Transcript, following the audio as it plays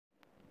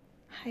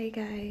Hi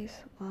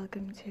guys,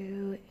 welcome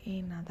to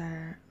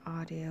another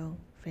audio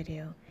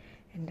video,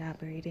 and I'll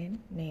be reading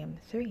Nahum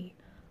 3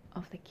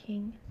 of the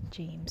King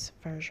James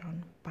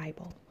Version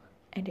Bible.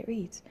 And it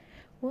reads,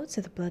 "Woe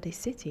to the bloody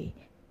city,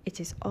 it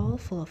is all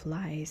full of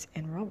lies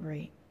and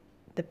robbery.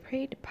 The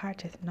prey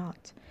departeth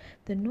not,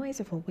 the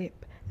noise of a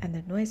whip, and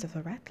the noise of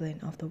the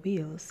rattling of the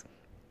wheels,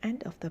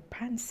 and of the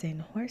prancing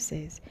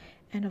horses,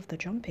 and of the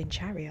jumping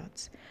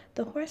chariots.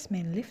 The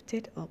horsemen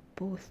lifted up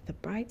both the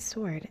bright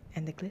sword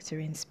and the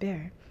glittering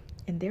spear.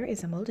 And there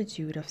is a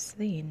multitude of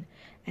slain,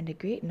 and a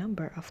great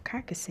number of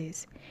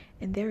carcasses,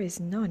 and there is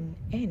none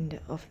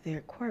end of their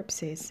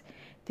corpses.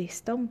 They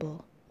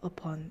stumble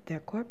upon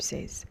their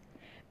corpses.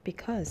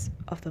 Because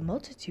of the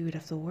multitude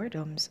of the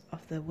whoredoms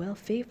of the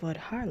well-favoured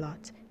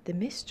harlot, the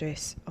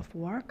mistress of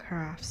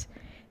warcrafts,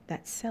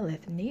 that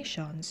selleth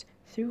nations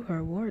through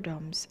her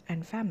whoredoms,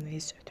 and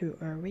families through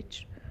her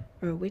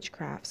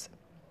witchcrafts.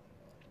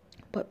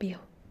 But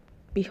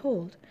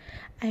behold,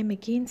 I am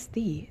against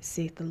thee,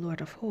 saith the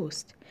Lord of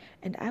hosts,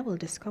 and I will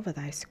discover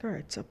thy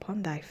skirts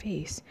upon thy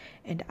face,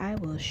 and I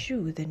will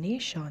shew the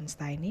nations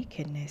thy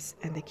nakedness,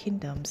 and the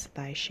kingdoms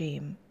thy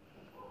shame.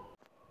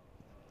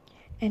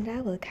 And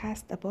I will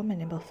cast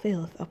abominable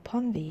filth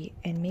upon thee,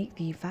 and make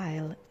thee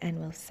vile, and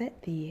will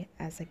set thee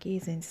as a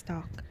gazing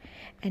stock.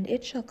 And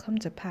it shall come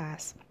to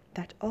pass,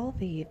 that all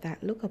they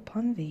that look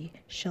upon thee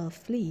shall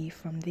flee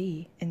from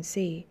thee, and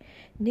say,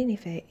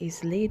 Nineveh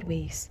is laid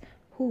waste,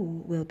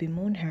 who will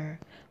bemoan her?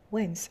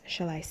 Whence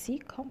shall I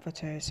seek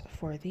comforters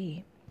for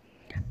thee?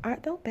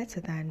 Art thou better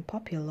than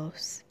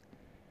Populus?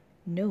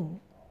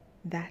 No,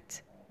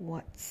 that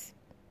was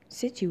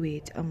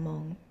situate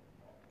among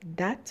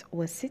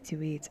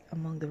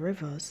the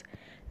rivers,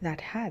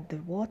 that had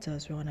the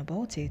waters round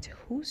about it,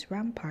 whose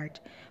rampart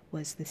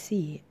was the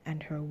sea,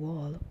 and her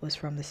wall was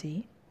from the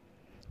sea.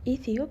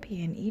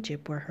 Ethiopia and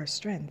Egypt were her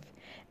strength,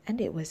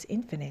 and it was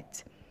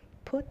infinite.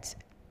 Put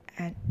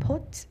and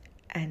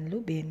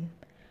Lubin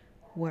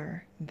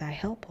were thy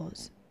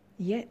helpers.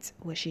 Yet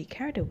was she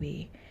carried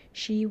away,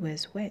 she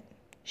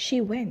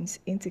went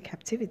into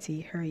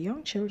captivity, her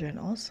young children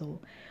also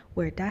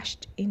were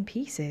dashed in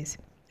pieces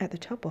at the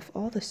top of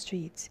all the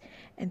streets,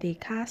 and they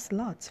cast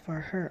lots for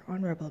her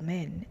honorable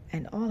men,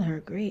 and all her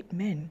great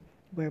men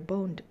were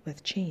bound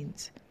with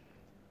chains.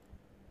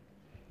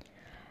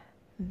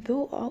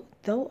 Thou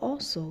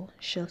also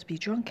shalt be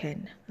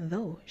drunken,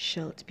 thou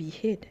shalt be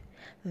hid,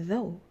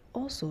 thou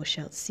also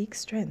shalt seek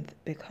strength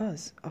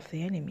because of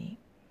the enemy.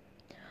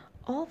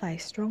 All thy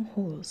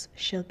strongholds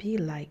shall be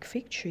like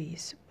fig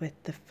trees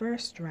with the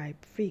first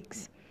ripe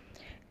figs.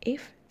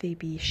 If they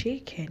be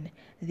shaken,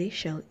 they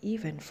shall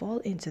even fall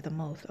into the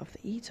mouth of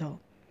the eater.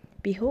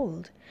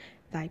 Behold,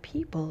 thy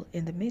people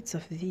in the midst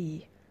of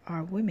thee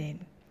are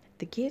women.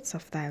 The gates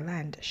of thy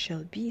land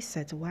shall be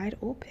set wide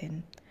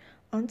open.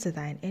 Unto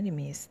thine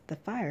enemies the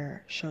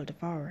fire shall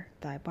devour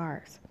thy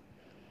bars.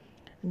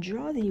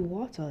 Draw thee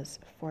waters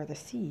for the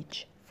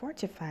siege,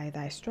 fortify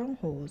thy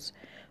strongholds,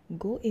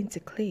 go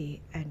into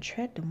clay and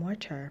tread the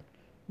mortar,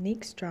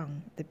 make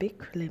strong the brick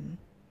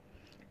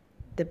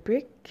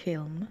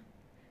kiln,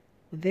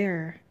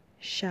 there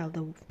shall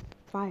the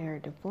fire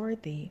devour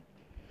thee.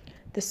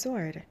 The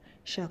sword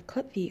shall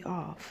cut thee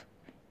off,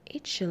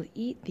 it shall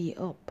eat thee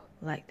up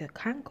like the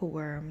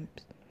cankerworm.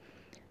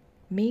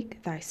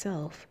 Make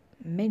thyself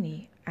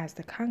many as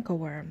the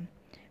cankerworm,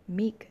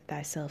 make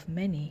thyself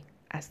many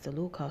as the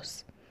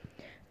locust.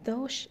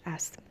 Thou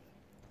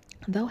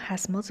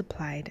hast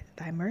multiplied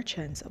thy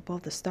merchants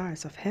above the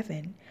stars of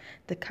heaven,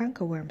 the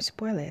cankerworm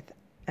spoileth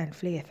and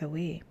fleeth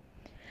away.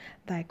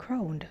 Thy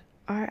crowned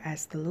are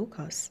as the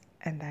locusts,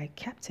 and thy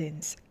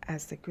captains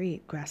as the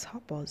great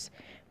grasshoppers,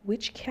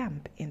 which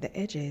camp in the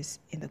edges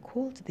in the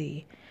cold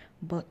day,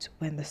 but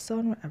when the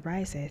sun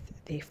ariseth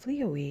they flee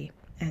away,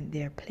 and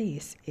their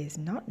place is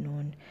not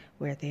known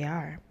where they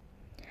are.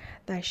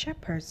 Thy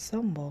shepherds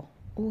stumble,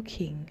 O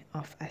king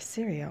of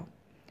Assyria.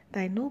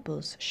 Thy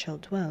nobles shall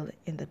dwell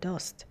in the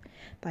dust.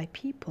 Thy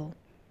people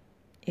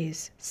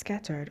is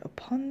scattered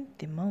upon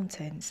the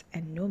mountains,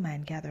 and no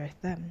man gathereth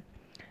them.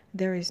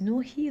 There is no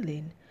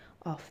healing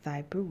of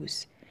thy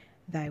bruise,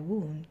 thy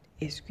wound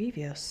is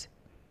grievous.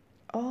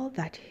 All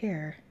that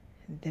hear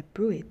the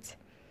bruit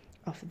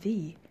of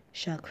thee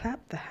shall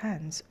clap the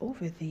hands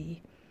over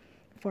thee.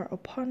 For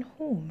upon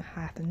whom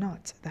hath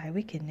not thy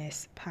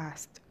wickedness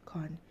passed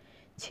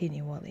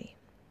continually?"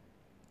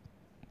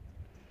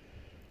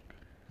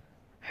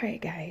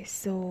 Alright guys,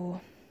 so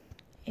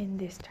in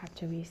this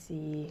chapter we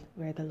see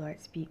where the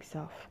Lord speaks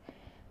of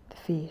the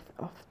faith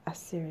of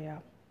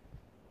Assyria.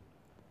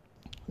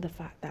 The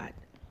fact that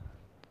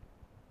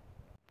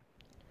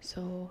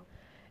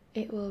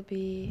it will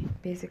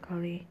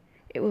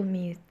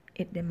mean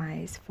it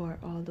demise for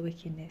all the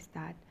wickedness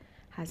that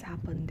has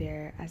happened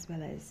there, as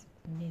well as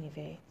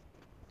Nineveh,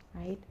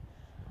 right?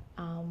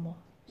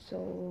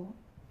 So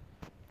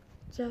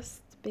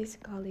just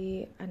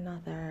basically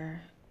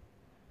another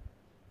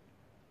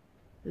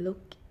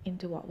look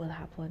into what will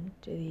happen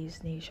to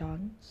these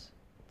nations,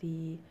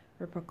 the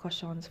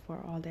repercussions for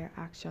all their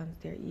actions,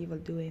 their evil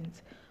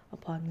doings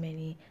upon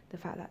many, the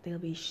fact that they'll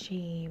be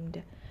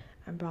shamed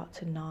and brought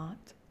to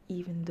naught,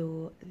 even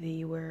though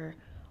they were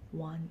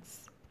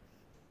once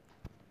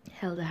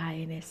held high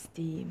in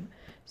esteem.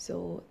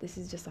 So this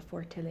is just a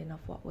foretelling of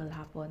what will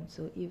happen.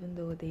 So even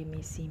though they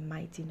may seem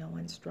mighty now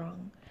and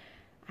strong,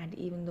 and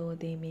even though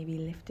they may be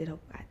lifted up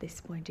at this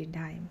point in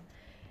time,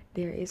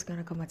 there is going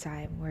to come a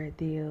time where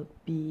they'll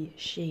be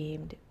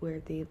shamed, where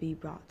they'll be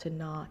brought to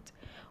naught,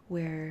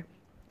 where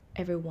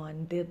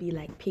they'll be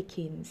like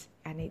pickings.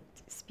 And it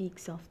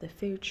speaks of the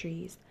fir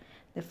trees,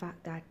 the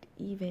fact that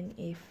even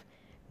if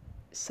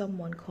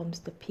someone comes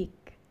to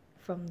pick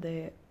from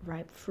the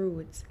ripe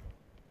fruits,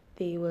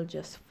 they will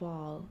just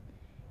fall.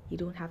 You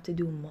don't have to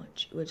do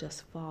much, it will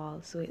just fall.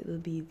 So it will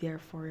be there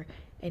for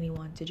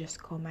anyone to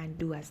just come and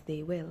do as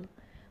they will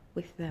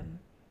with them,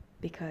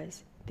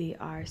 because they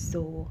are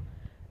so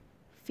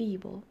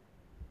feeble.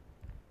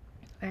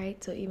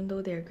 Alright, so even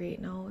though they're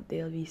great now,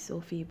 they'll be so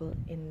feeble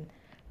in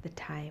the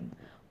time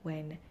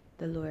when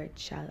the Lord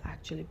shall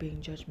actually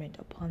bring judgment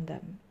upon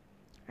them.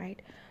 Right?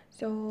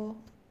 So,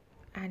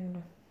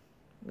 and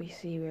we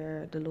see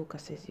where the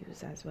locust is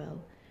used as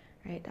well,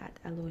 right? That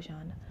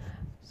allusion.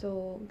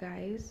 So,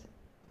 guys,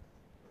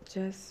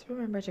 just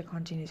remember to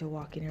continue to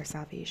walk in your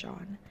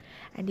salvation.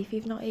 And if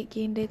you've not yet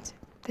gained it,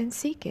 then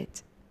seek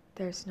it.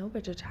 There's no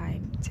better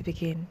time to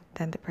begin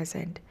than the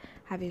present.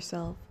 Have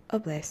yourself a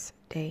blessed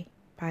day.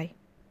 Bye.